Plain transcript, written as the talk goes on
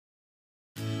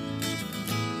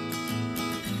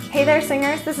Hey there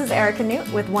singers, this is Erica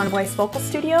Newt with One Voice Vocal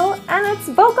Studio and it's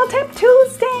Vocal Tip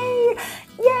Tuesday!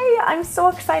 Yay! I'm so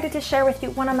excited to share with you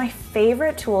one of my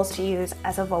favorite tools to use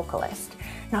as a vocalist.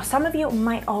 Now some of you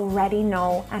might already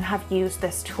know and have used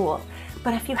this tool,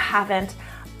 but if you haven't,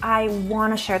 I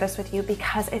want to share this with you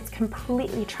because it's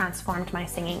completely transformed my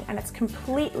singing and it's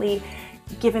completely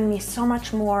given me so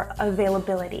much more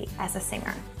availability as a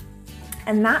singer.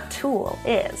 And that tool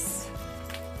is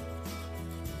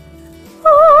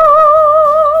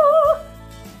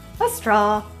a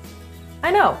straw.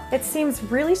 I know, it seems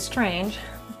really strange,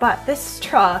 but this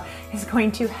straw is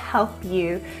going to help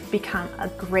you become a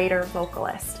greater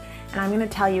vocalist. And I'm going to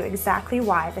tell you exactly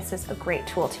why this is a great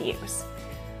tool to use.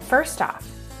 First off,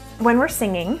 when we're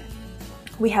singing,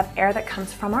 we have air that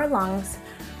comes from our lungs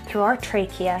through our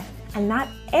trachea, and that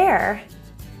air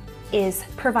is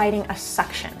providing a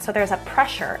suction. So there's a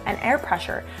pressure, an air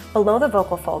pressure below the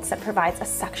vocal folds that provides a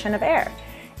suction of air.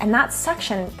 And that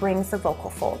suction brings the vocal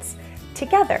folds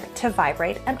together to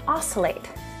vibrate and oscillate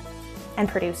and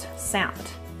produce sound.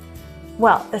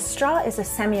 Well, the straw is a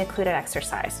semi-occluded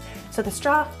exercise. So the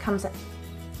straw comes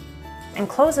and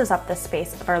closes up the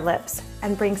space of our lips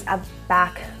and brings a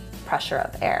back pressure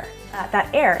of air. That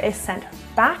air is sent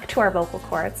back to our vocal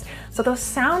cords. So those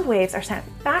sound waves are sent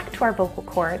back to our vocal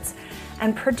cords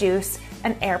and produce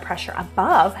an air pressure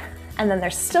above, and then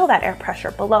there's still that air pressure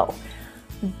below.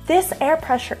 This air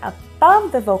pressure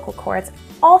above the vocal cords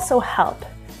also help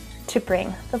to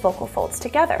bring the vocal folds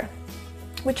together,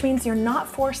 which means you're not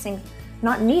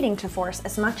needing to force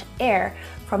as much air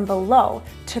from below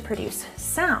to produce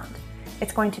sound.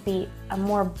 It's going to be a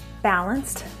more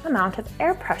balanced amount of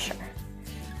air pressure.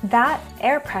 That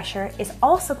air pressure is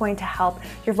also going to help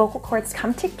your vocal cords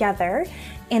come together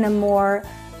in a more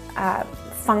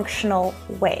functional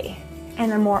way,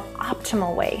 in a more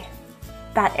optimal way.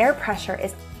 That air pressure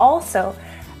is also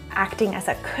acting as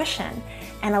a cushion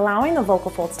and allowing the vocal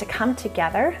folds to come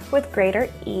together with greater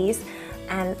ease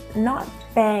and not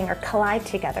bang or collide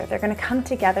together. They're going to come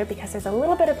together because there's a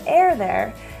little bit of air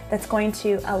there that's going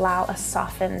to allow a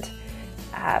softened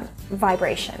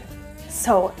vibration.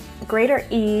 So greater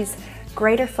ease,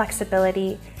 greater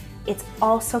flexibility. It's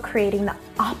also creating the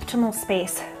optimal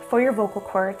space for your vocal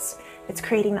cords. It's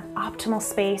creating the optimal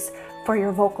space for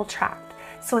your vocal tract.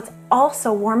 So it's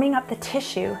also warming up the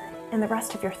tissue in the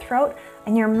rest of your throat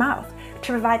and your mouth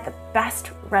to provide the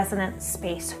best resonant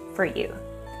space for you.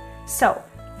 So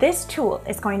this tool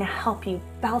is going to help you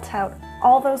belt out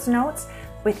all those notes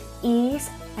with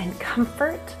ease and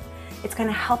comfort. It's going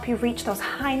to help you reach those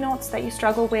high notes that you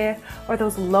struggle with or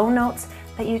those low notes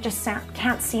that you just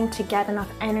can't seem to get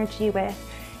enough energy with.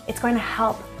 It's going to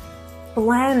help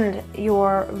blend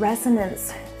your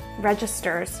resonance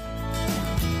registers.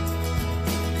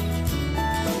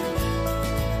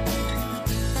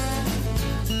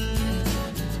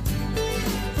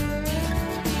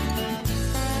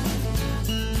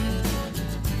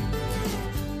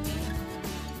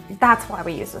 That's why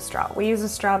we use a straw. We use a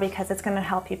straw because it's going to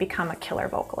help you become a killer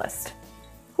vocalist.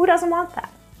 Who doesn't want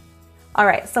that? All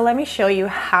right, so let me show you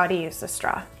how to use the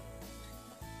straw.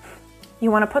 You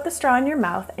want to put the straw in your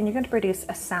mouth and you're going to produce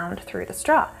a sound through the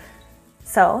straw.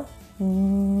 So,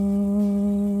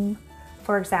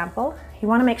 for example, you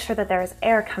want to make sure that there is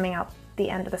air coming out the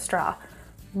end of the straw.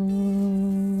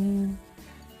 And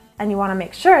you want to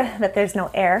make sure that there's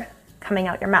no air coming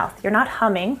out your mouth. You're not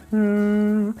humming.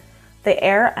 The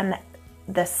air and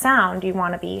the sound you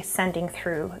want to be sending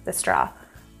through the straw.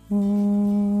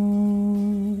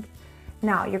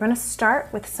 Now you're going to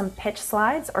start with some pitch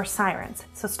slides or sirens.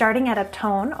 So starting at a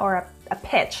tone or a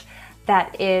pitch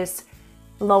that is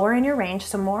lower in your range,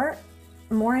 so more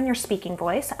in your speaking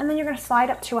voice, and then you're going to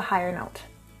slide up to a higher note.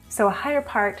 So a higher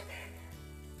part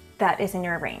that is in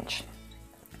your range.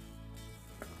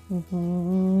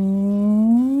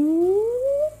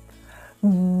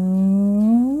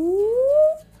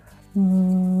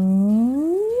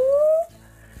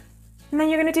 And then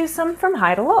you're going to do some from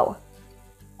high to low.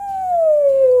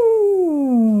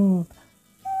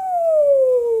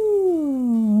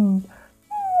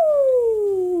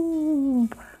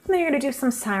 And then you're going to do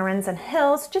some sirens and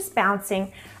hills, just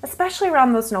bouncing, especially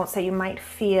around those notes that you might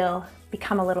feel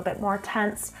become a little bit more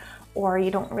tense or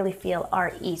you don't really feel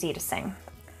are easy to sing.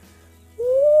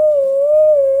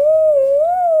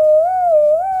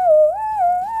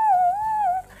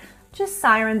 Just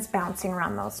sirens bouncing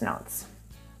around those notes.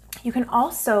 You can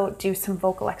also do some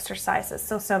vocal exercises,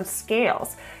 so some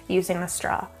scales using the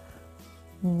straw.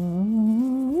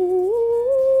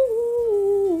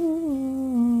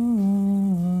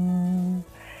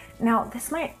 Now, this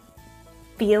might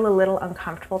feel a little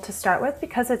uncomfortable to start with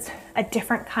because it's a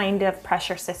different kind of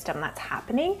pressure system that's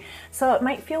happening. So it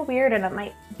might feel weird and it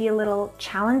might be a little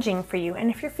challenging for you. And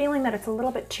if you're feeling that it's a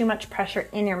little bit too much pressure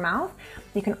in your mouth,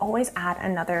 you can always add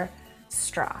another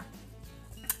straw.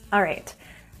 All right.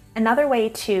 Another way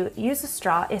to use a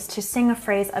straw is to sing a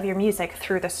phrase of your music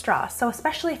through the straw. So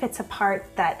especially if it's a part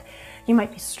that you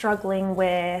might be struggling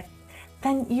with,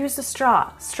 then use the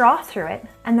straw through it.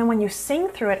 And then when you sing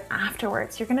through it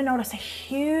afterwards, you're gonna notice a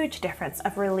huge difference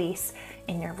of release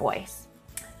in your voice.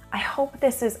 I hope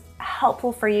this is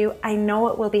helpful for you. I know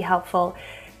it will be helpful.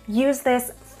 Use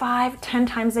this 5-10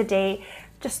 times a day,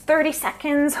 just 30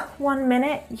 seconds, 1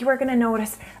 minute. You are gonna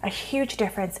notice a huge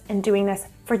difference in doing this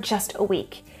for just a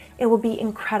week. It will be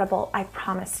incredible, I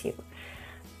promise you.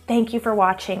 Thank you for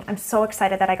watching. I'm so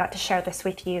excited that I got to share this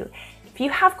with you. If you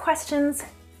have questions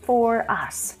for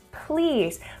us,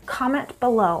 please comment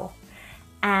below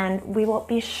and we will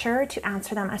be sure to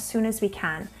answer them as soon as we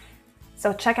can.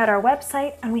 So check out our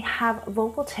website, and we have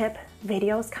vocal tip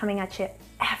videos coming at you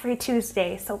every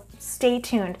Tuesday, so stay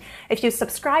tuned. If you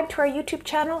subscribe to our YouTube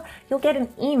channel, you'll get an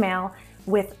email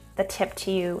with the tip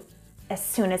to you as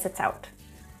soon as it's out.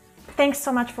 Thanks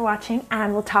so much for watching,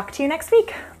 and we'll talk to you next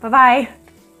week. Bye-bye.